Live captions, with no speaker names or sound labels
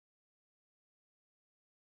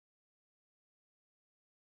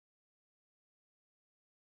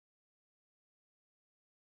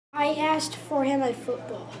I asked for him a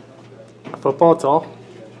football. A football, that's all?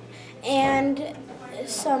 And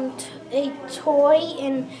a toy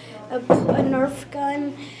and a Nerf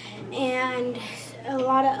gun and a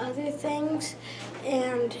lot of other things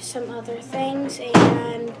and some other things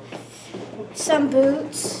and some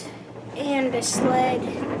boots and a sled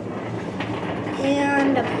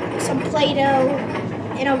and some Play-Doh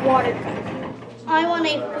and a water gun. I want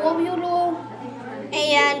a 4-wheeler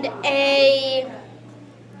and a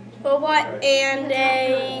robot and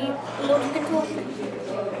a motor control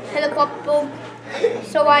helicopter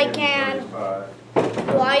so I can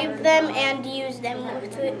drive them and use them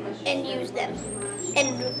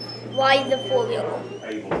and ride the 4-wheeler.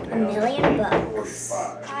 $1 million. I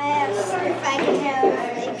asked if I could have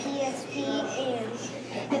a PSP and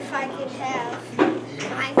if I could have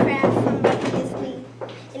Minecraft from the PSP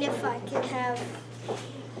and if I could have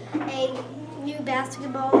a new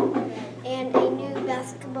basketball and a new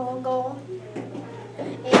basketball goal.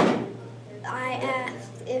 And I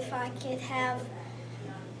asked if I could have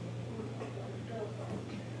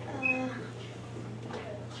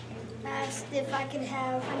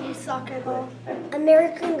a new soccer ball.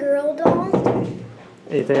 American Girl doll.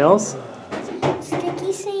 Anything else?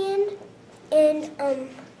 Sticky sand. And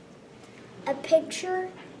a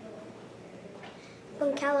picture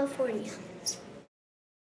from California.